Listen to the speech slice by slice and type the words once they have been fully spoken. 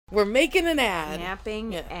We're making an ad.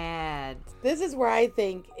 Napping ad. This is where I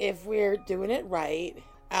think if we're doing it right,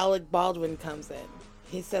 Alec Baldwin comes in.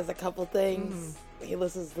 He says a couple things. He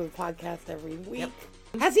listens to the podcast every week. Yep.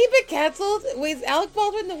 Has he been canceled? Wait, is Alec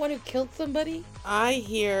Baldwin the one who killed somebody? I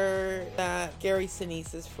hear that Gary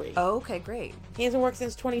Sinise is free. Oh, okay, great. He hasn't worked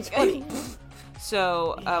since 2020.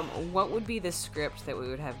 So, what would be the script that we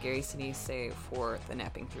would have Gary Sinise say for the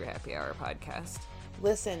Napping Through Happy Hour podcast?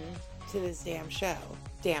 Listen to this damn show.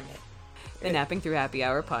 Damn it. The Napping Through Happy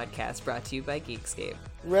Hour podcast brought to you by Geekscape.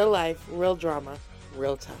 Real life, real drama,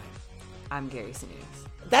 real time. I'm Gary Sinise.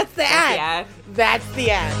 That's the ad. That's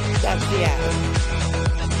the ad. That's the ad.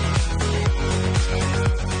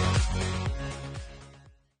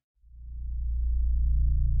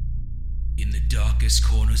 In the darkest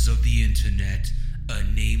corners of the internet, a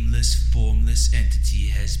nameless, formless entity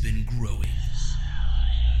has been growing.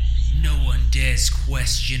 No one dares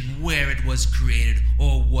question where it was created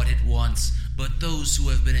or what it wants, but those who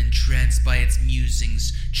have been entranced by its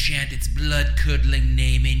musings chant its blood-curdling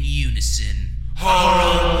name in unison.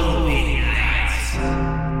 Horror Movie Night!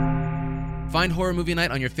 Find Horror Movie Night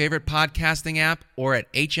on your favorite podcasting app or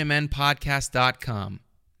at hmnpodcast.com.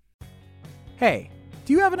 Hey,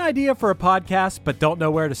 do you have an idea for a podcast but don't know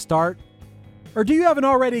where to start? Or do you have an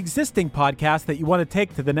already existing podcast that you want to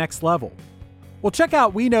take to the next level? Well, check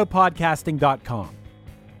out WeKnowPodcasting.com.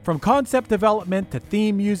 From concept development to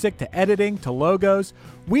theme music to editing to logos,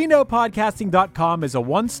 WeKnowPodcasting.com is a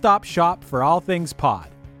one-stop shop for all things pod.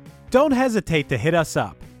 Don't hesitate to hit us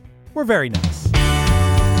up. We're very nice.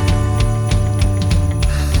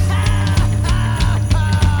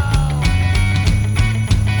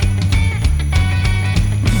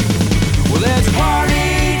 Well, there's a party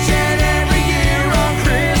each and every year on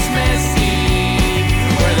Christmas Eve,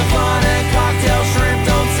 where the fun and cocktail shrimp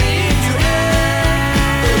don't seem to end.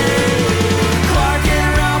 Clark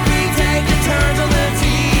and Ralphie taking turns on the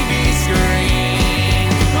TV screen,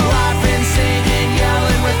 laughing, singing,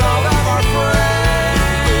 yelling with all of our friends.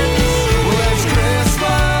 Well, it's Christmas,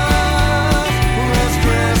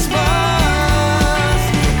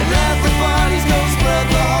 and let the parties go spread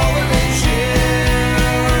the holiday cheer.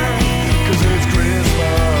 'Cause it's Christmas.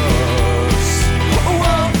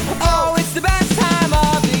 Oh, it's the best time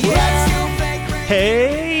of the year.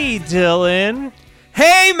 Hey, Dylan.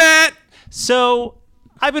 Hey, Matt. So,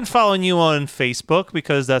 I've been following you on Facebook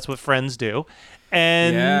because that's what friends do.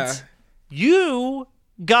 And you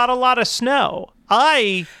got a lot of snow.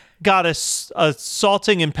 I got a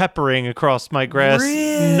salting and peppering across my grass.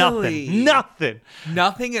 Really? Nothing.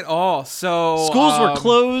 Nothing at all. So Schools were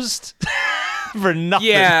closed for nothing.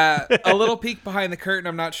 Yeah, a little peek behind the curtain.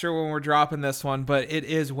 I'm not sure when we're dropping this one, but it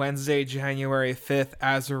is Wednesday, January 5th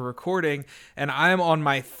as we're recording, and I'm on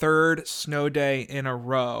my third snow day in a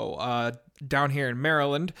row down here in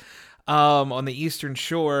Maryland on the Eastern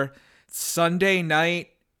Shore. Sunday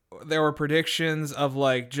night, there were predictions of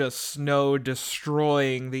like just snow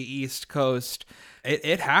destroying the East Coast.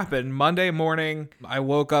 It happened. Monday morning, I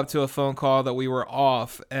woke up to a phone call that we were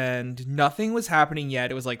off and nothing was happening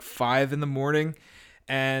yet. It was like 5 in the morning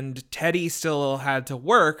and Teddy still had to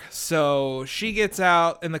work. So she gets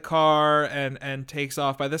out in the car and takes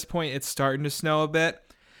off. By this point, it's starting to snow a bit.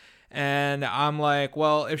 And I'm like,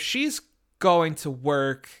 well, if she's going to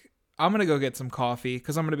work, I'm going to go get some coffee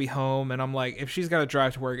because I'm going to be home. And I'm like, if she's got to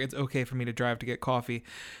drive to work, it's okay for me to drive to get coffee.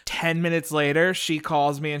 10 minutes later, she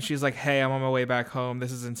calls me and she's like, hey, I'm on my way back home.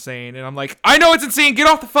 This is insane. And I'm like, I know it's insane. Get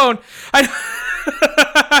off the phone.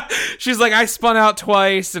 She's like, I spun out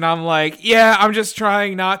twice. And I'm like, yeah, I'm just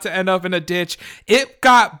trying not to end up in a ditch. It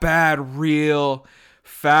got bad real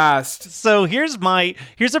fast. So here's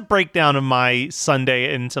a breakdown of my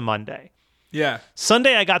Sunday into Monday. Yeah.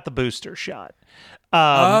 Sunday, I got the booster shot.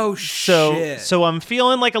 Shit. So I'm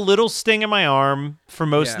feeling like a little sting in my arm for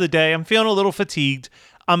most of the day. I'm feeling a little fatigued.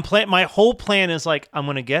 My whole plan is like, I'm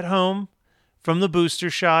going to get home from the booster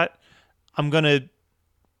shot. I'm going to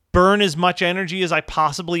burn as much energy as I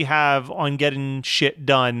possibly have on getting shit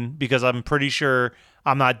done because I'm pretty sure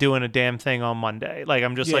I'm not doing a damn thing on Monday. Like,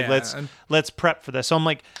 I'm just like, let's prep for this. So I'm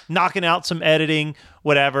like knocking out some editing,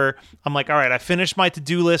 whatever. I'm like, all right, I finished my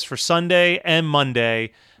to-do list for Sunday and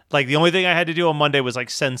Monday. Like, the only thing I had to do on Monday was, like,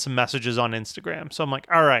 send some messages on Instagram. So I'm like,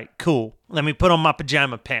 all right, cool. Let me put on my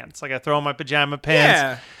pajama pants. Like, I throw on my pajama pants.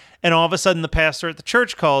 Yeah. And all of a sudden, the pastor at the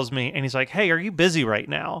church calls me, and he's like, hey, are you busy right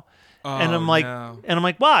now? And I'm like,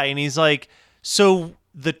 why? And he's like, so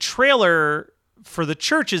the trailer for the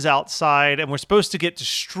church is outside, and we're supposed to get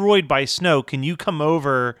destroyed by snow. Can you come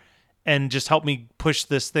over and just help me push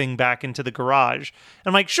this thing back into the garage. And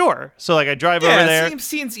I'm like, sure. So like I drive over there.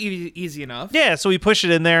 Seems easy enough. Yeah, so we push it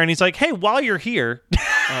in there, and he's like, hey, while you're here,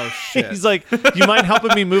 Oh shit. he's like, do you mind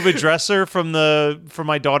helping me move a dresser from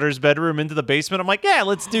my daughter's bedroom into the basement? I'm like, yeah,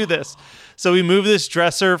 let's do this. So we move this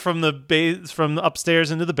dresser from from upstairs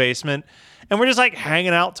into the basement, and we're just like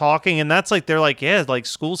hanging out talking. And that's like, they're like, yeah, like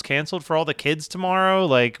school's canceled for all the kids tomorrow.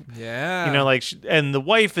 Like, Yeah. you know, like, and the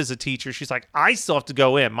wife is a teacher. She's like, I still have to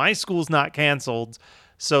go in. My school's not canceled.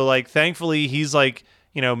 So like, thankfully he's like,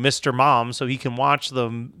 you know, Mr. Mom, so he can watch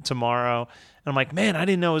them tomorrow. And I'm like, man, I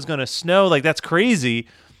didn't know it was going to snow. Like, that's crazy.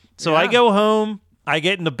 So I go home, I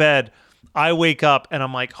get into bed, I wake up, and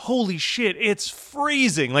I'm like, holy shit, it's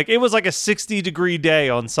freezing. Like, it was like a 60-degree day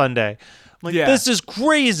on Sunday. I'm like, this is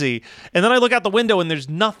crazy. And then I look out the window, and there's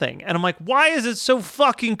nothing. And I'm like, why is it so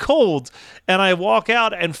fucking cold? And I walk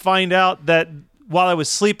out and find out that while I was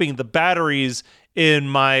sleeping, the batteries in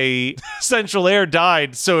my central air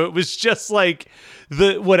died. So it was just like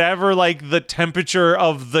whatever like the temperature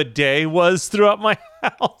of the day was throughout my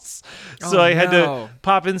house. So I had to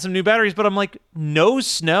pop in some new batteries, but I'm like, no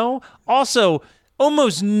snow. Also,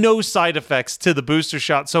 almost no side effects to the booster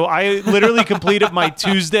shot. So I literally completed my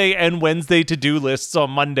Tuesday and Wednesday to-do lists on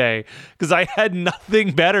Monday because I had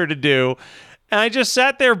nothing better to do. And I just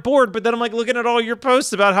sat there bored, but then I'm like looking at all your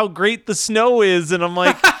posts about how great the snow is, and I'm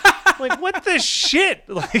like, what the shit?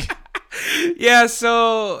 Like, yeah,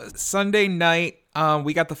 so Sunday night,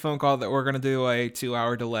 we got the phone call that we're going to do a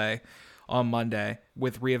 2-hour delay on Monday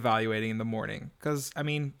with reevaluating in the morning. Because, I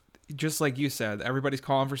mean, just like you said, everybody's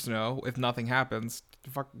calling for snow. If nothing happens,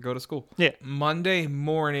 go to school. Yeah. Monday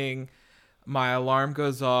morning, my alarm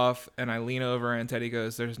goes off, and I lean over, and Teddy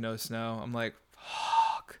goes, there's no snow. I'm like,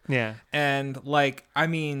 fuck. Yeah. And, like, I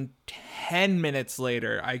mean, 10 minutes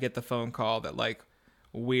later, I get the phone call that, like,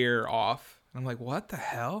 we're off. I'm like, what the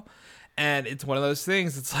hell? And it's one of those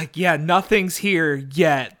things. It's like, yeah, nothing's here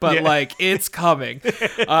yet, but like it's coming.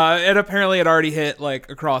 And apparently it already hit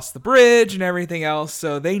like across the bridge and everything else.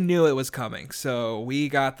 So they knew it was coming. So we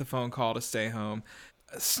got the phone call to stay home.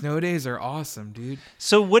 Snow days are awesome, dude.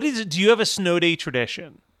 So what is it? Do you have a snow day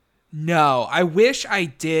tradition? No, I wish I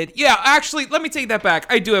did. Yeah, actually, let me take that back.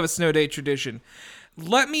 I do have a snow day tradition.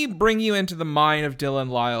 Let me bring you into the mind of Dylan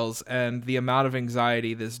Lyles and the amount of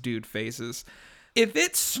anxiety this dude faces. If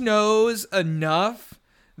it snows enough,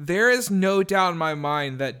 there is no doubt in my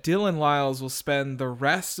mind that Dylan Lyles will spend the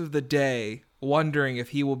rest of the day wondering if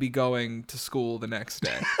he will be going to school the next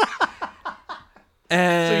day.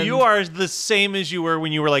 And so you are the same as you were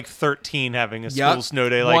when you were like 13 having a school snow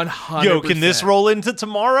day. Like, 100%. Yo, can this roll into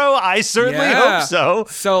tomorrow? I certainly hope so.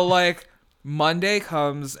 So like Monday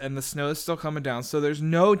comes and the snow is still coming down. So there's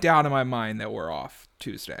no doubt in my mind that we're off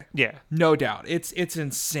Tuesday. Yeah. No doubt. It's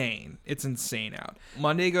insane. It's insane out.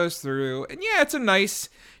 Monday goes through, and yeah, it's a nice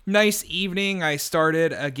evening. I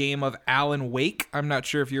started a game of Alan Wake. I'm not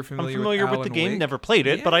sure if you're familiar with Alan with the game. Wake. Never played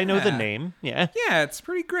it, but I know the name. Yeah. Yeah, it's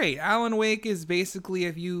pretty great. Alan Wake is basically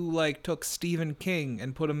if you like took Stephen King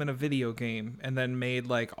and put him in a video game and then made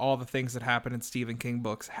like all the things that happen in Stephen King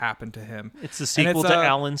books happen to him. It's the sequel to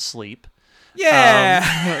Alan Sleep.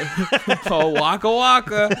 Yeah. Oh, Waka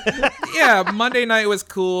Waka. Yeah, Monday night was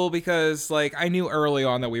cool because like I knew early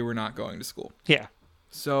on that we were not going to school. Yeah.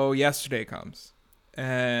 So yesterday comes,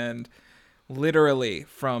 and literally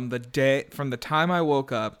from the time I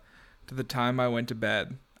woke up to the time I went to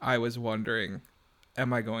bed, I was wondering,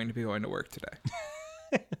 am I going to be going to work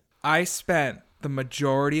today? I spent the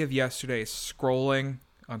majority of yesterday scrolling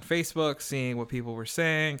on Facebook, seeing what people were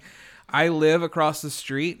saying. I live across the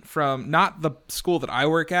street from not the school that I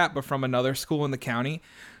work at, but from another school in the county.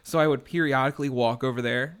 So I would periodically walk over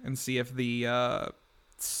there and see if the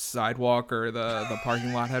sidewalk or the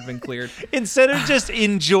parking lot had been cleared. Instead of just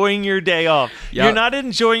enjoying your day off. Yep. You're not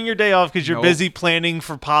enjoying your day off because you're busy planning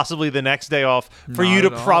for possibly the next day off for you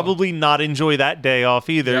to probably not enjoy that day off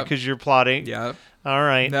either because you're plotting. Yep. All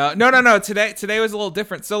right. No. Today was a little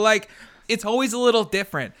different. So like it's always a little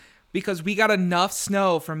different. Because we got enough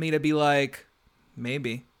snow for me to be like,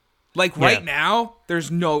 maybe. Like right now,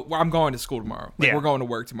 I'm going to school tomorrow. Like we're going to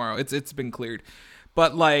work tomorrow. It's been cleared.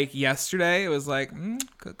 But like yesterday, it was like,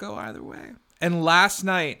 could go either way. And last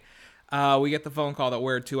night, we get the phone call that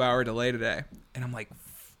we're a 2-hour delay today. And I'm like,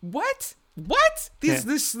 what?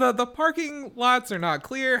 The parking lots are not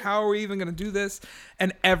clear. How are we even going to do this?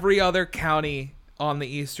 And every other county on the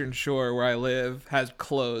Eastern Shore where I live has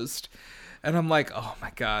closed. And I'm like, oh my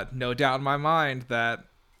God, no doubt in my mind that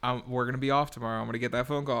we're going to be off tomorrow. I'm going to get that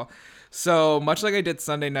phone call. So much like I did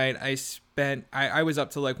Sunday night, I was up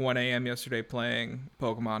till like 1 a.m. yesterday playing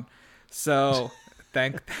Pokemon. So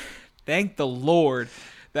thank the Lord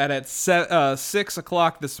that at 6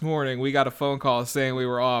 o'clock this morning, we got a phone call saying we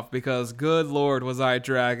were off because, good Lord, was I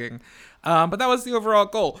dragging. But that was the overall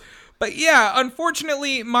goal. But yeah,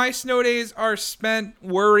 unfortunately, my snow days are spent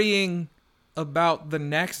worrying about the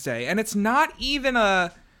next day. And it's not even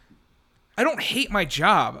I don't hate my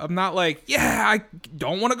job. I'm not like, yeah, I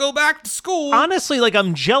don't want to go back to school. Honestly, like,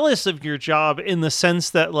 I'm jealous of your job in the sense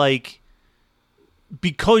that, like,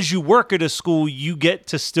 because you work at a school, you get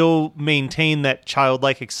to still maintain that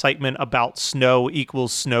childlike excitement about snow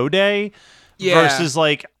equals snow day. Yeah. Versus,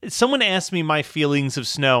 like, someone asked me my feelings of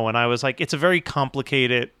snow, and I was like, it's a very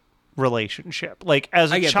complicated relationship. Like,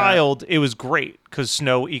 as a child, it was great because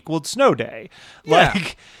snow equaled snow day. Yeah.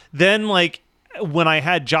 Like, then, like, when I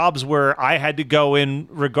had jobs where I had to go in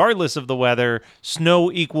regardless of the weather, snow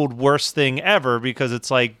equaled worst thing ever because it's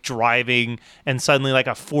like driving and suddenly like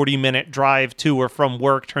a 40-minute drive to or from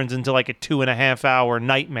work turns into like a 2.5-hour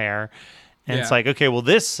nightmare. And it's like, okay, well,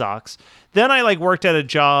 this sucks. Then I like worked at a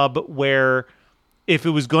job where if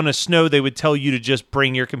it was going to snow, they would tell you to just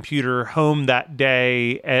bring your computer home that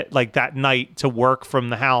day at like that night to work from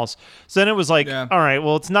the house. So then it was like, all right,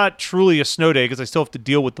 well, it's not truly a snow day because I still have to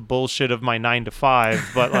deal with the bullshit of my 9 to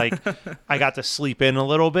 5, but like I got to sleep in a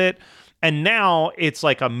little bit. And now it's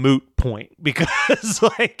like a moot point because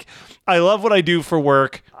like I love what I do for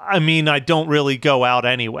work. I mean, I don't really go out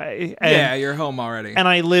anyway. And, yeah, you're home already. And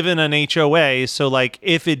I live in an HOA, so like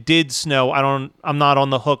if it did snow, I'm not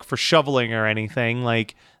on the hook for shoveling or anything.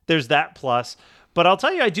 Like there's that plus. But I'll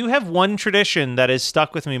tell you, I do have one tradition that has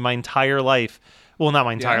stuck with me my entire life. Well, not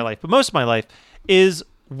my entire life, but most of my life is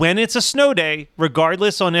when it's a snow day,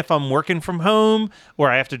 regardless on if I'm working from home or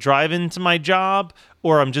I have to drive into my job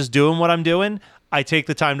or I'm just doing what I'm doing, I take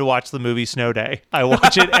the time to watch the movie Snow Day. I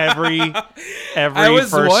watch it every I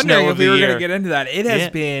was first wondering snow if of we the were year. going to get into that. It has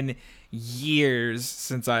been years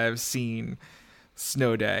since I have seen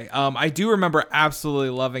Snow Day. I do remember absolutely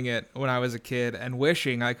loving it when I was a kid and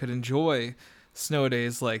wishing I could enjoy snow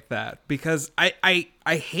days like that because I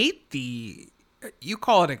hate you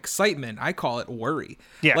call it excitement, I call it worry.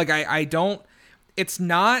 Yeah. Like I don't. It's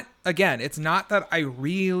not that I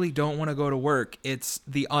really don't want to go to work. It's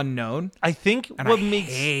the unknown. I think And what I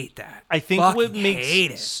makes hate that. I think Fucking what hate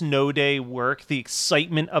makes it. Snow Day work, the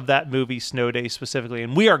excitement of that movie Snow Day specifically,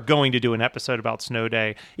 and we are going to do an episode about Snow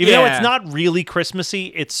Day. Even though it's not really Christmassy,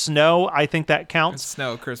 it's snow. I think that counts. It's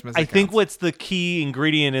snow, Christmas. I think what's the key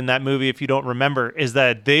ingredient in that movie, if you don't remember, is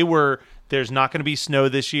that there's not going to be snow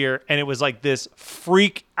this year, and it was like this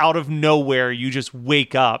freak out of nowhere. You just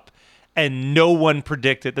wake up and no one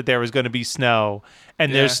predicted that there was going to be snow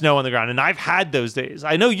and there's snow on the ground. And I've had those days.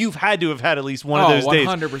 I know you've had to have had at least one of those days.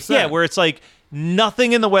 100%. Yeah, where it's like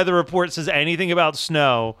nothing in the weather report says anything about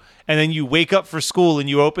snow. And then you wake up for school and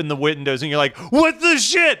you open the windows and you're like, what the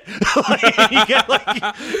shit? Like, you get like,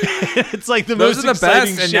 it's like the Those most are the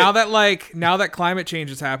exciting best. shit. And now that climate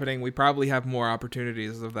change is happening, we probably have more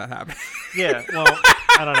opportunities of that happening. Yeah, well,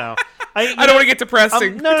 I don't know. I don't want to get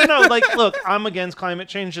depressing. No. Like, look, I'm against climate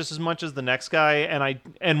change just as much as the next guy.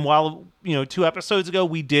 And while 2 episodes ago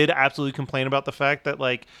we did absolutely complain about the fact that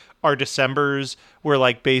like our Decembers were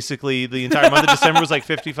like basically the entire month of December was like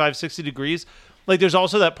 55, 60 degrees. Like, there's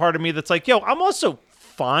also that part of me that's like, yo, I'm also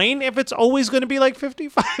fine if it's always going to be like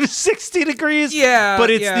 55, 60 degrees. Yeah, but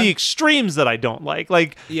it's yeah. the extremes that I don't like.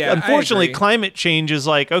 Like, Yeah, unfortunately, I agree. climate change is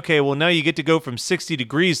like, okay, well, now you get to go from 60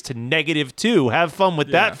 degrees to -2. Have fun with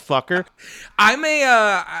that, fucker.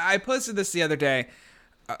 I posted this the other day.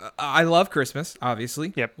 I love Christmas,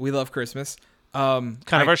 obviously. Yep. We love Christmas. Kind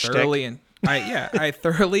of our shtick. I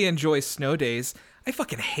thoroughly enjoy snow days. I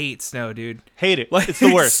fucking hate snow, dude. Hate it. It's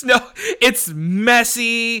the worst. Snow, it's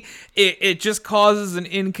messy. It just causes an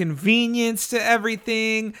inconvenience to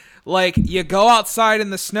everything. Like, you go outside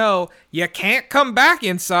in the snow, you can't come back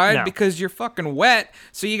inside No. because you're fucking wet.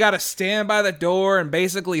 So you got to stand by the door and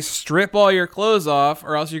basically strip all your clothes off,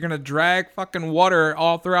 or else you're going to drag fucking water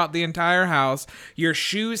all throughout the entire house. Your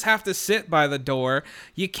shoes have to sit by the door.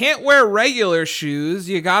 You can't wear regular shoes.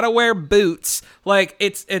 You got to wear boots. Like,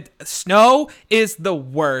 snow is the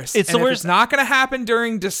worst. It's the And if worst. it's not going to happen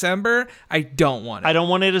during December, I don't want it. I don't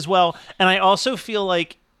want it as well. And I also feel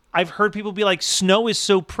like I've heard people be like, snow is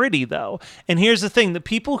so pretty, though. And here's the thing. The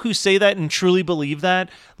people who say that and truly believe that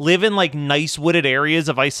live in, like, nice wooded areas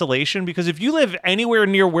of isolation. Because if you live anywhere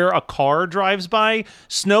near where a car drives by,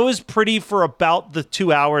 snow is pretty for about the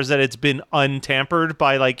 2 hours that it's been untampered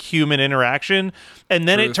by, like, human interaction. And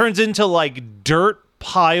then it turns into, like, dirt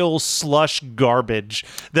pile slush garbage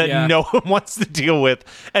that no one wants to deal with.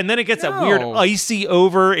 And then it gets that weird icy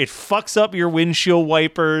over. It fucks up your windshield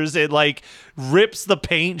wipers. It like rips the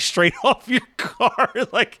paint straight off your car.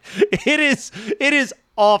 Like it is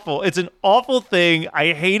awful. It's an awful thing.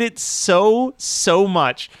 I hate it so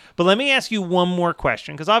much. But let me ask you one more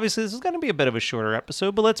question, because obviously this is going to be a bit of a shorter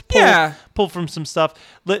episode, but let's pull from some stuff.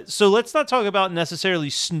 So let's not talk about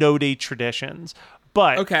necessarily snow day traditions,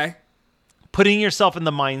 but Okay. putting yourself in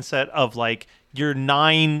the mindset of like you're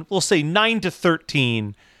 9, we'll say 9 to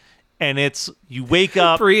 13, and it's you wake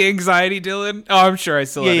up Pre-anxiety, Dylan. Oh, I'm sure I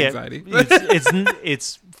still have anxiety.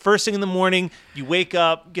 it's first thing in the morning. You wake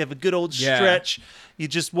up, give a good old stretch. You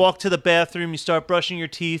just walk to the bathroom. You start brushing your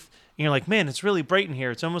teeth, and you're like, man, it's really bright in here.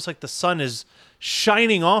 It's almost like the sun is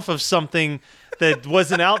shining off of something that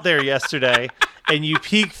wasn't out there yesterday. And you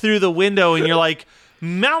peek through the window, and you're like,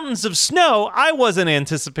 mountains of snow. I wasn't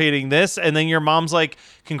anticipating this. And then your mom's like,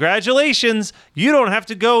 congratulations, you don't have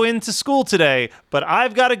to go into school today, but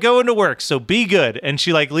I've got to go into work, so be good. And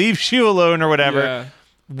she like leaves you alone or whatever. Yeah.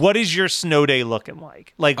 What is your snow day looking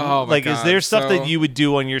like? Like, Oh my is God. there stuff So- that you would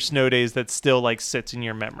do on your snow days that still like sits in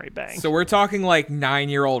your memory bank? So we're talking like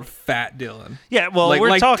 9-year-old fat Dylan. Yeah, well,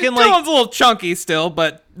 we're talking Dylan's like a little chunky still,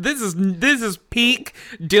 but this is peak.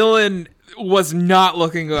 Dylan was not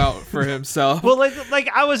looking out for himself. well, like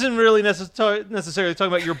I wasn't really necessarily talking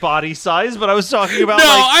about your body size, but I was talking about no,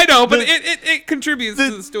 like, I know, but the- it contributes to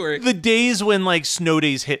the story. The days when like snow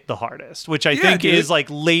days hit the hardest, which I think dude. is like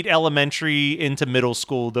late elementary into middle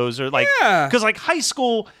school. Those are like, Yeah. because like high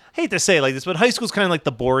school, I hate to say it like this, but high school's kind of like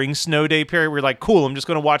the boring snow day period where you're like, cool, I'm just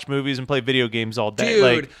going to watch movies and play video games all day. Dude,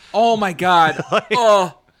 Like, oh my God.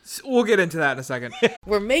 We'll get into that in a second.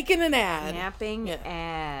 We're making an ad. Napping Yeah.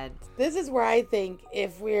 ad. This is where I think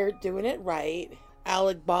if we're doing it right,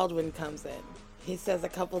 Alec Baldwin comes in. He says a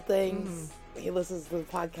couple things. He listens to the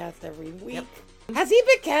podcast every week. Has he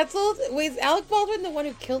been canceled? Wait, is Alec Baldwin the one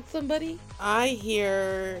who killed somebody? I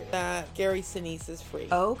hear that Gary Sinise is free.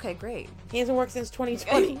 Oh, okay, great. He hasn't worked since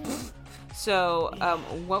 2020. So,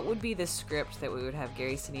 what would be the script that we would have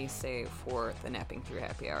Gary Sinise say for the Napping Through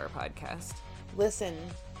Happy Hour podcast? Listen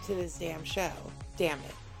to this damn show. Damn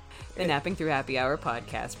it. The Napping Through Happy Hour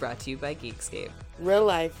podcast brought to you by Geekscape. Real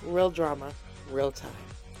life, real drama, real time.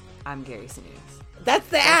 I'm Gary Sinise. That's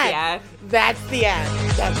the ad. That's the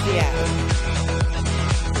ad. That's the ad. That's the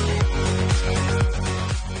ad.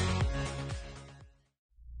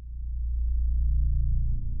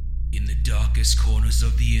 In the darkest corners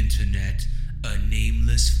of the internet, a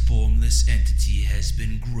nameless, formless entity has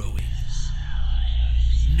been growing.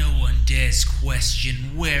 No one dares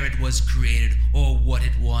question where it was created or what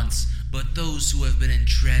it wants, but those who have been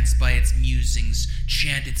entranced by its musings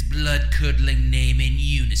chant its blood-curdling name in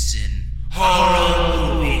unison.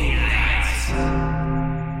 Horror Movie Night!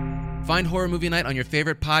 Find Horror Movie Night on your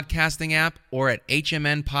favorite podcasting app or at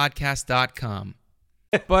hmnpodcast.com.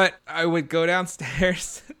 But I would go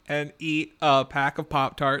downstairs and eat a pack of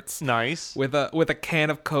Pop-Tarts nice. with a can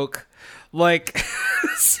of Coke. Like,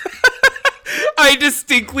 I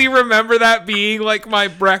distinctly remember that being like my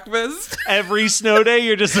breakfast. Every snow day,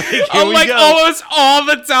 you're just like, here I'm we like go. almost all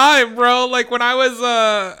the time, bro. Like when I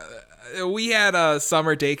was we had a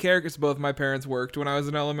summer daycare because both my parents worked when I was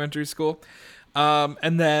in elementary school.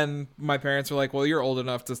 And then my parents were like, well, you're old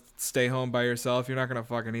enough to stay home by yourself. You're not going to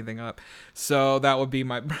fuck anything up. So that would be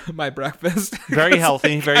my breakfast. Very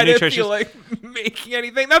healthy, Like, very I nutritious. didn't feel like making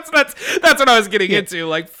anything. That's what I was getting into.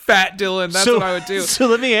 Like fat Dylan. That's what I would do. So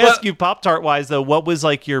let me ask But- you, Pop-Tart wise though, what was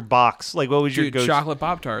like your box? Like what was your Dude, go? chocolate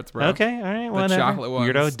Pop-Tarts, bro. Okay, all right, whatever. chocolate ones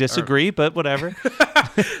Weirdo, are- disagree, but whatever.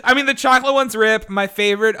 I mean, the chocolate ones rip. My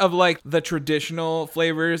favorite of like the traditional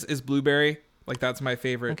flavors is blueberry. Like that's my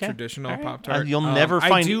favorite Okay. traditional All right. Pop-Tart. You'll never I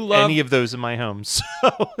find do love, any of those in my home. So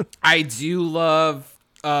I do love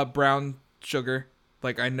brown sugar.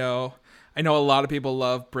 Like I know a lot of people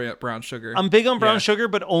love brown sugar. I'm big on brown Yeah. sugar,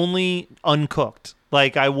 but only uncooked.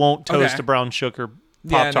 Like I won't toast Okay. a brown sugar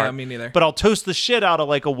Yeah, Pop-Tart. no, me neither. But I'll toast the shit out of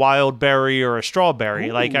like a wild berry or a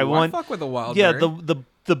strawberry. Like I Ooh, want fuck with a wild Yeah, berry.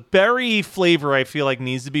 the berry flavor I feel like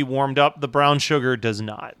needs to be warmed up. The brown sugar does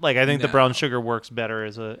not. Like I think the No. brown sugar works better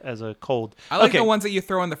as a cold. I like okay. the ones that you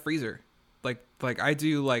throw in the freezer. Like I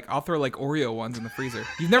do. Like I'll throw like Oreo ones in the freezer.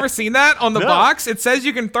 You've never seen that on the No. box? It says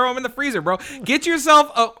you can throw them in the freezer, bro. Get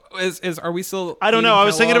yourself. Are we still? I don't know. eating I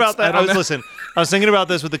was thinking Kellogg's? about that. don't know. Listen. I was thinking about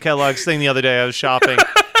this with the Kellogg's thing the other day. I was shopping,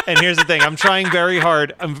 and here's the thing: I'm trying very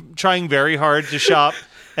hard to shop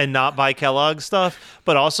and not buy Kellogg's stuff,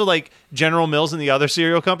 but also like General Mills and the other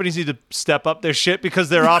cereal companies need to step up their shit because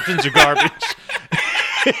their options are garbage.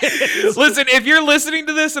 Listen, if you're listening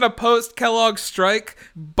to this in a post Kellogg's strike,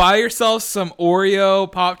 buy yourself some Oreo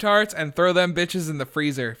Pop-Tarts and throw them bitches in the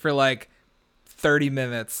freezer for like 30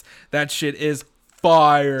 minutes. That shit is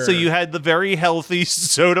fire. So you had the very healthy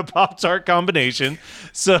soda Pop-Tart combination.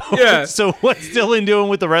 So Yeah. So what's Dylan doing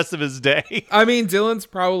with the rest of his day? I mean, Dylan's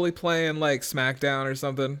probably playing like SmackDown or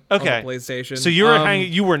something Okay. on the PlayStation. So you were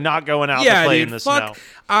hanging. You were not going out to play in the snow.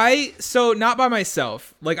 So not by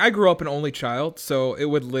myself. Like, I grew up an only child, so it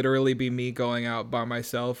would literally be me going out by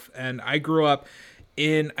myself. And I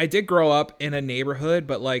did grow up in a neighborhood,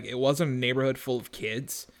 but like it wasn't a neighborhood full of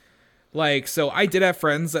kids. Like, so I did have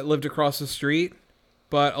friends that lived across the street,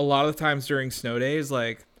 but a lot of the times during snow days,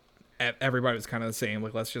 like everybody was kind of the same.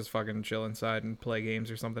 Like, let's just fucking chill inside and play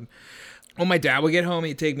games or something. When my dad would get home,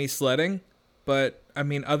 he'd take me sledding. But I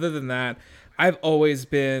mean, other than that, I've always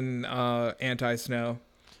been anti-snow.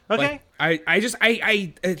 Okay. Like,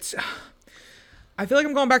 I feel like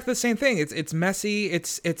I'm going back to the same thing. It's messy.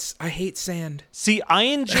 I hate sand. See, I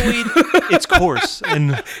enjoyed. It's coarse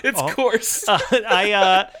and It's coarse.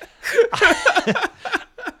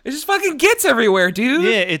 It just fucking gets everywhere, dude.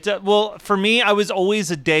 Yeah, well, for me, I was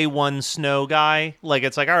always a day one snow guy. Like,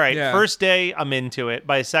 it's like, all right, Yeah. first day, I'm into it.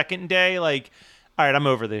 By second day, like, all right, I'm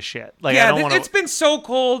over this shit. Like, Yeah, I don't want it's been so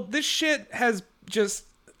cold. This shit has just,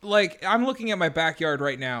 like, I'm looking at my backyard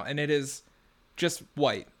right now, and it is just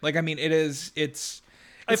white. Like, I mean, it's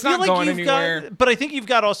not going anywhere. But I think you've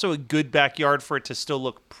got also a good backyard for it to still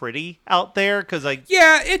look pretty out there. Because, like,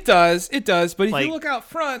 Yeah, it does. It does. But if Like, you look out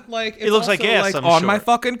front, like, it's it looks like also, ass, like, I'm on sure. my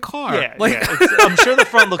fucking car. yeah, Like, yeah I'm sure the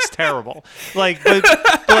front looks terrible. Like, but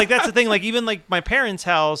like, that's the thing. Like, even like my parents'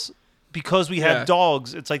 house, because we have Yeah.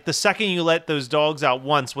 dogs, it's like the second you let those dogs out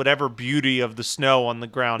once, whatever beauty of the snow on the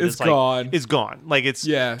ground It's is like gone. is gone. Like, it's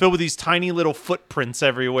Yeah. filled with these tiny little footprints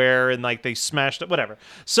everywhere, and like they smashed it, whatever.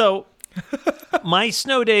 So my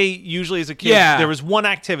snow day usually as a kid, Yeah. there was one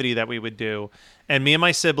activity that we would do, and me and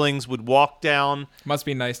my siblings would walk down. must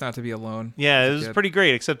be nice not to be alone. Yeah, as it a was kid. pretty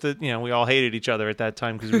great, except that, we all hated each other at that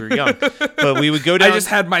time because we were young. But we would go down. I just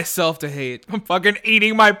had myself to hate. I'm fucking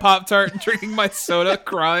eating my Pop-Tart and drinking my soda,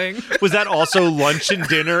 crying. Was that also lunch and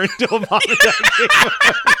dinner until mom and dad came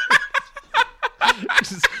home?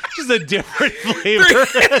 just a different flavor.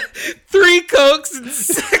 3 Cokes and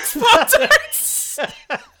 6 Pop-Tarts.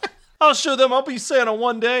 I'll show them. I'll be Santa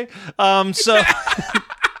one day.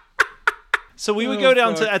 So we would go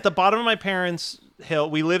down fuck. to at the bottom of my parents' hill.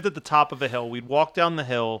 We lived at the top of a hill. We'd walk down the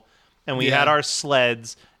hill, and we had our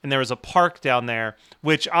sleds. And there was a park down there,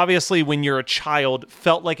 which obviously, when you're a child,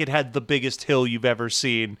 felt like it had the biggest hill you've ever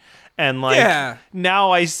seen. And like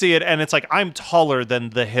now I see it, and it's like I'm taller than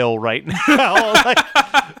the hill right now.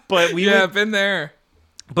 But Been there.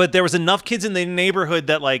 But there was enough kids in the neighborhood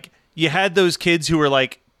that like you had those kids who were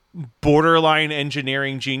like borderline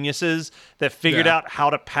engineering geniuses that figured Yeah. out how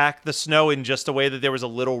to pack the snow in just a way that there was a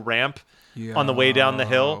little ramp on the way down the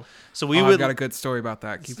hill. So we would I've got a good story about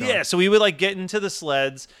that. Keep going. yeah, so we would like get into the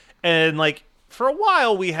sleds, and like for a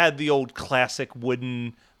while we had the old classic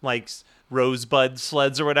wooden like rosebud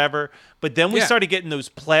sleds or whatever, but then we Yeah. started getting those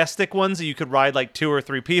plastic ones that you could ride like 2 or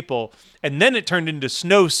 3 people, and then it turned into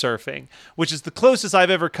snow surfing, which is the closest I've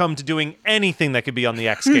ever come to doing anything that could be on the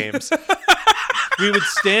X Games. We would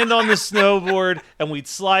stand on the snowboard and we'd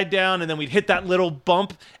slide down, and then we'd hit that little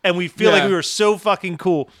bump, and we feel like Yeah. we were so fucking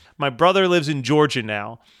cool. My brother lives in Georgia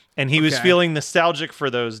now, and he was Okay. feeling nostalgic for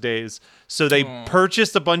those days. So they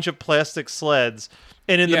purchased a bunch of plastic sleds,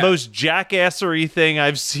 and in the Yeah. most jackassery thing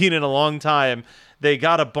I've seen in a long time, they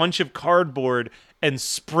got a bunch of cardboard and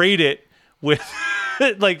sprayed it with,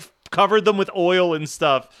 like, covered them with oil and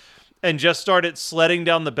stuff, and just started sledding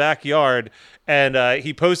down the backyard. And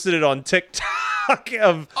he posted it on TikTok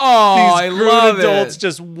of Oh, I these grown love adults it.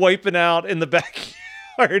 just wiping out in the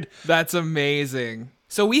backyard. That's amazing.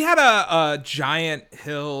 So we had a giant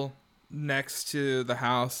hill next to the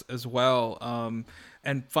house as well.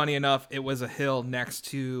 And funny enough, it was a hill next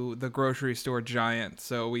to the grocery store Giant.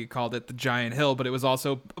 So we called it the Giant Hill, but it was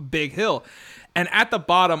also a big hill. And at the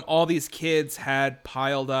bottom, all these kids had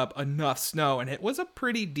piled up enough snow, and it was a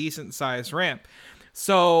pretty decent sized ramp.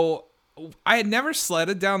 So I had never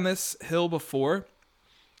sledded down this hill before.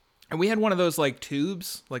 And we had one of those like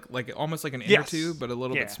tubes, like almost like an inner Yes. tube, but a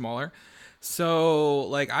little Yeah. bit smaller. So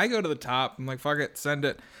like I go to the top, I'm like, fuck it, send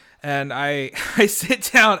it. And I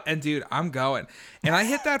sit down, and dude, I'm going. And I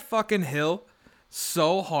hit that fucking hill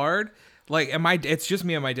so hard. Like, it's just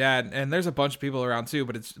me and my dad, and there's a bunch of people around too,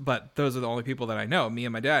 but those are the only people that I know, me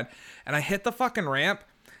and my dad. And I hit the fucking ramp,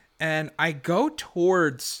 and I go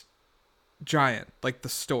towards Giant, like the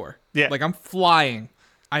store. Yeah. Like I'm flying.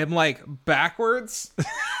 I am like backwards,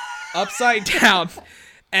 upside down.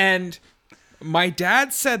 And my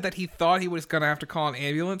dad said that he thought he was going to have to call an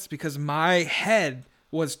ambulance because my head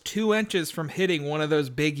was 2 inches from hitting one of those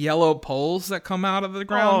big yellow poles that come out of the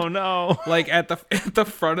ground. Oh no! Like at the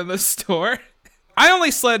front of the store. I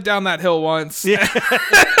only slid down that hill once. Yeah.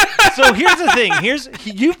 So here's the thing.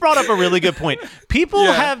 You've brought up a really good point. People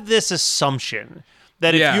have this assumption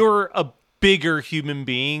that if you're a bigger human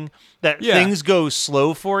being, that things go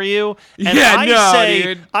slow for you. And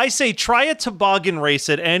I say try a toboggan race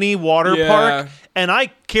at any water park, and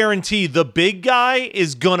I guarantee the big guy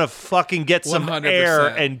is gonna fucking get some 100%. air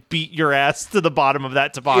and beat your ass to the bottom of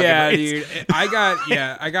that toboggan race. Dude.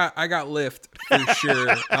 I got lift for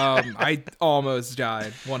sure. I almost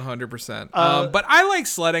died 100%. But I like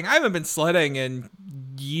sledding. I haven't been sledding in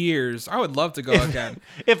years. I would love to go again.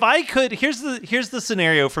 If I could, here's the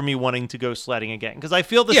scenario for me wanting to go sledding again, because I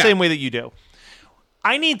feel the same way that you do.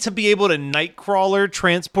 I need to be able to nightcrawler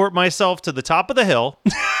transport myself to the top of the hill.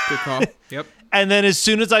 Good call. Yep. And then as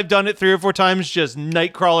soon as I've done it 3 or 4 times, just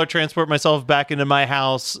nightcrawler transport myself back into my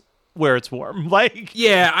house where it's warm. Like,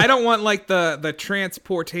 yeah, I don't want like the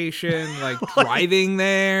transportation, like driving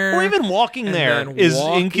there, or even walking there is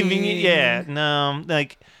inconvenient. Yeah, no,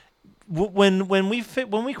 like when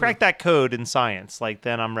we crack that code in science, like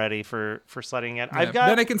then I'm ready for sledding it. Yeah,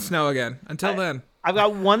 then it can snow again. Until then, I've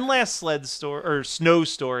got one last snow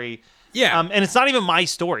story. Yeah. And it's not even my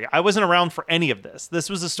story. I wasn't around for any of this. This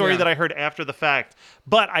was a story that I heard after the fact,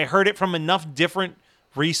 but I heard it from enough different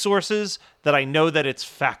resources that I know that it's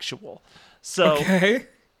factual. So,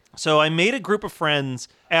 so I made a group of friends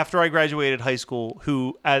after I graduated high school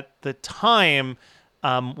who at the time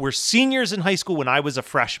were seniors in high school when I was a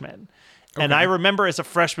freshman. And I remember as a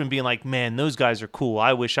freshman being like, man, those guys are cool.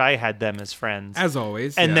 I wish I had them as friends. As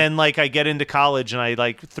always. And then like I get into college and I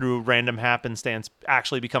like through random happenstance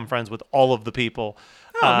actually become friends with all of the people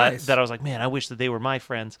nice. that I was like, man, I wish that they were my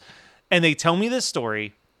friends. And they tell me this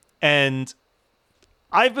story. And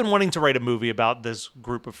I've been wanting to write a movie about this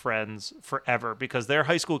group of friends forever because their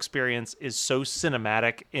high school experience is so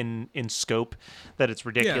cinematic in scope that it's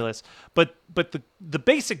ridiculous. Yeah. But the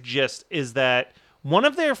basic gist is that one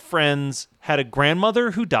of their friends had a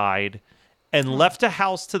grandmother who died and left a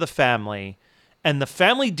house to the family, and the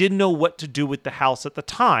family didn't know what to do with the house at the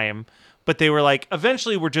time, but they were like,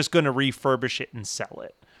 eventually we're just going to refurbish it and sell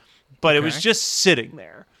it. But it was just sitting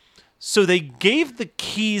there. So they gave the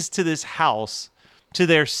keys to this house to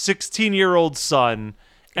their 16-year-old son,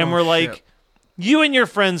 and were like, you and your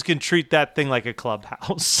friends can treat that thing like a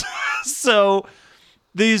clubhouse. So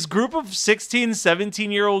these group of 16,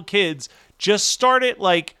 17-year-old kids just started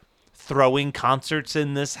like throwing concerts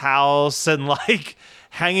in this house and like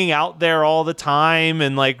hanging out there all the time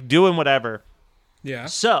and like doing whatever. Yeah.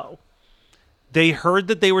 So they heard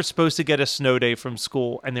that they were supposed to get a snow day from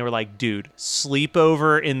school, and they were like, dude, sleep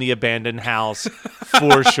over in the abandoned house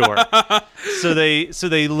for sure. So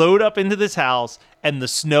they load up into this house and the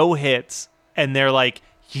snow hits and they're like,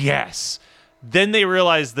 yes. Then they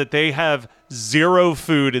realize that they have zero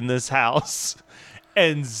food in this house.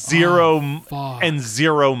 And zero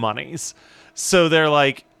monies. So they're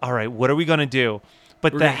like, all right, what are we going to do?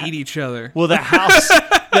 But we're going to eat each other. Well, the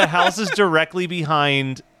house is directly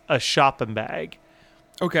behind a shopping bag.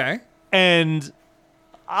 Okay. And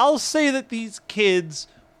I'll say that these kids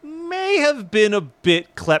may have been a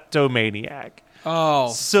bit kleptomaniac.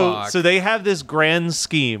 Oh, so they have this grand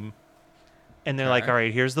scheme. And they're like, all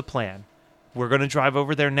right, here's the plan. We're going to drive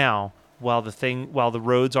over there now while the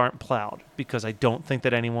roads aren't plowed, because I don't think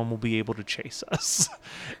that anyone will be able to chase us.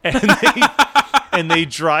 And they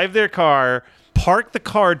drive their car, park the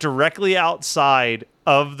car directly outside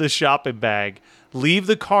of the shopping bag, leave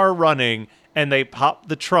the car running, and they pop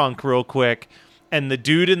the trunk real quick, and the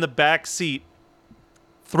dude in the back seat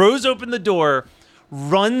throws open the door,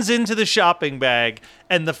 runs into the shopping bag,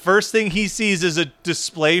 and the first thing he sees is a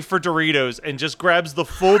display for Doritos, and just grabs the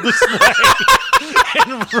full display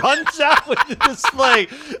and runs out with the display,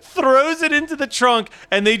 throws it into the trunk,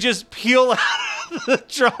 and they just peel out of the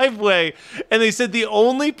driveway. And they said the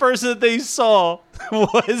only person that they saw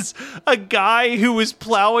was a guy who was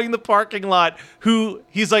plowing the parking lot, who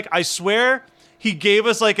he's like, I swear he gave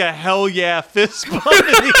us like a hell yeah fist bump in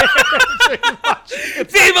the air.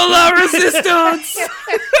 Viva la resistance!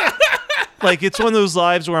 Like, it's one of those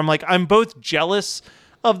lives where I'm like, I'm both jealous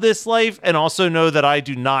of this life and also know that I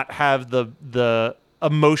do not have the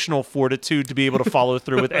emotional fortitude to be able to follow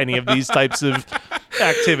through with any of these types of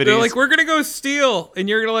activities. They're like, we're going to go steal. And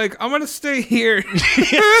you're like, I'm going to stay here.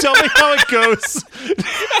 Tell me how it goes.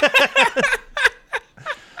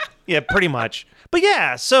 Yeah, pretty much. But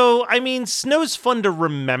yeah, so, I mean, snow's fun to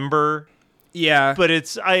remember. Yeah. But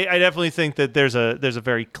I definitely think that there's a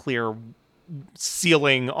very clear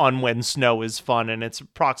ceiling on when snow is fun, and it's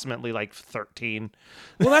approximately like 13.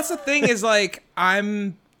 Well, that's the thing is like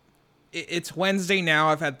it's Wednesday now.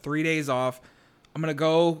 I've had 3 days off. I'm going to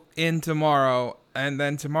go in tomorrow, and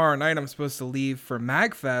then tomorrow night I'm supposed to leave for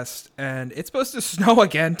MagFest, and it's supposed to snow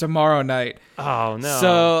again tomorrow night. Oh, no.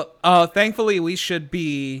 So thankfully we should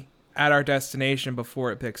be at our destination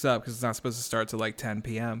before it picks up because it's not supposed to start till like 10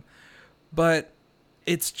 p.m. But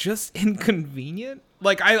it's just inconvenient.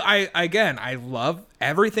 Like I love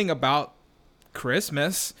everything about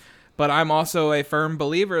Christmas, but I'm also a firm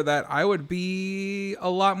believer that I would be a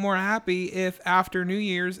lot more happy if after New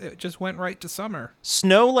Year's it just went right to summer.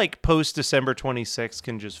 Snow like post December 26th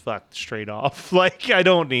can just fuck straight off. Like, I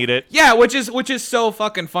don't need it. Yeah, which is so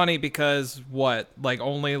fucking funny because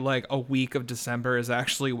only like a week of December is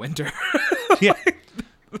actually winter. Yeah.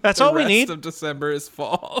 That's all we need. The rest of December is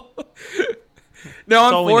fall. No,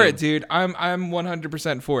 I'm for it, dude. I'm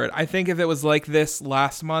 100% for it. I think if it was like this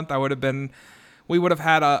last month, we would have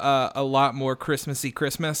had a lot more Christmassy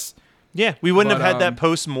Christmas. Yeah, we wouldn't have had that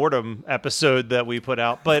post-mortem episode that we put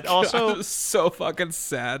out. But also, it was so fucking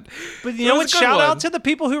sad. But you know what? Shout out to the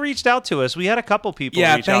people who reached out to us. We had a couple people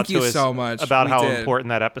reach out to us so much about how important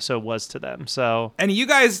that episode was to them. So, and you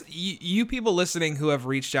guys, you people listening who have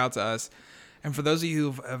reached out to us, and for those of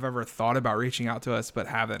you who have ever thought about reaching out to us but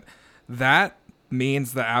haven't, that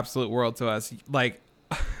means the absolute world to us. Like,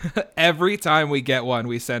 every time we get one,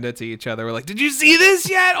 we send it to each other. We're like, did you see this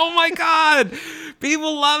yet? Oh my God.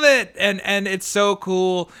 People love it. And it's so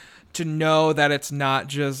cool to know that it's not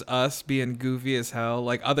just us being goofy as hell.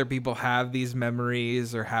 Like, other people have these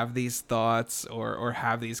memories or have these thoughts or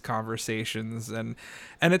have these conversations. And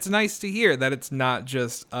it's nice to hear that it's not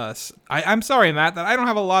just us. I'm sorry, Matt, that I don't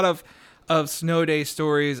have a lot of snow day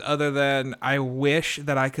stories other than I wish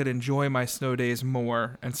that I could enjoy my snow days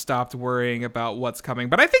more and stopped worrying about what's coming.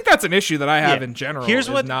 But I think that's an issue that I have in general. Here's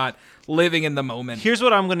what, not living in the moment. Here's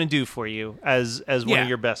what I'm going to do for you as one of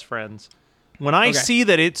your best friends. When I see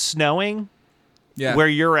that it's snowing where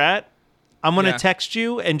you're at, I'm going to text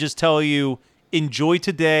you and just tell you, enjoy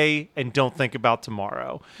today and don't think about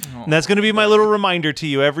tomorrow. Oh, and that's going to be my little reminder to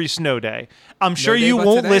you every snow day. I'm sure you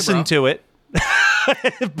won't listen to it.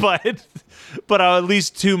 but I'll at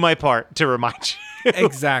least do my part to remind you.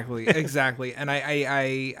 Exactly. And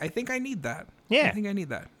I think I need that. Yeah. I think I need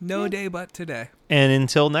that. No day but today. And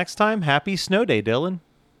until next time, happy snow day, Dylan.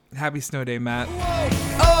 Happy snow day, Matt.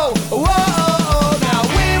 Whoa, now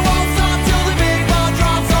we won't stop till the big ball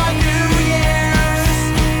drops on New Year's.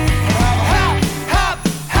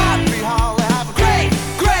 Happy holiday, have a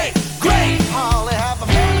great holiday, have a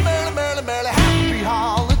merry happy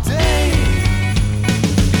holiday.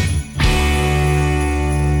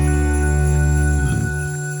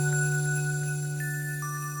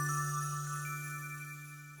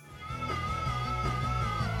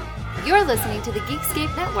 You're listening to the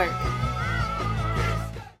Geekscape Network.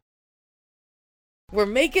 We're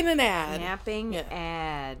making an ad. Napping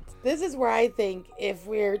ad. This is where I think if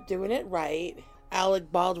we're doing it right,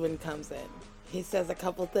 Alec Baldwin comes in. He says a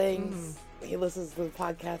couple things. He listens to the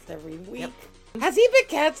podcast every week. Yep. Has he been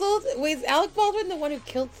canceled? Wait, is Alec Baldwin the one who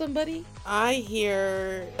killed somebody? I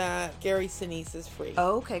hear that Gary Sinise is free.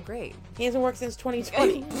 Oh, okay, great. He hasn't worked since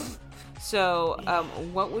 2020. So,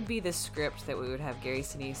 what would be the script that we would have Gary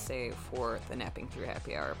Sinise say for the Napping Through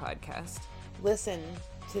Happy Hour podcast? Listen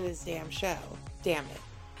to this damn show. Damn it.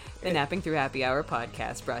 The Napping Through Happy Hour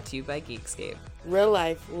podcast brought to you by Geekscape. Real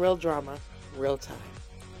life, real drama, real time.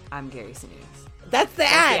 I'm Gary Sinise. That's the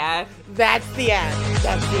ad. That's the ad.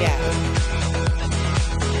 That's the ad.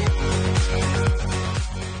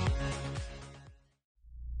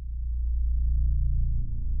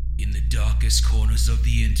 In the darkest corners of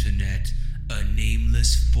the internet, a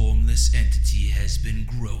nameless, formless entity has been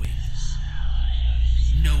growing.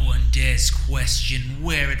 No one dares question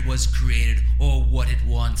where it was created or what it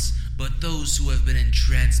wants, but those who have been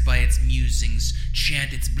entranced by its musings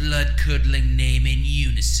chant its blood-curdling name in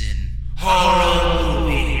unison. Horror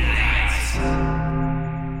Movie Night!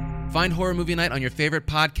 Find Horror Movie Night on your favorite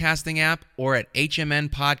podcasting app or at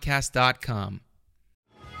hmnpodcast.com.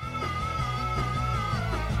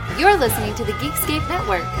 You're listening to the Geekscape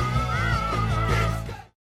Network.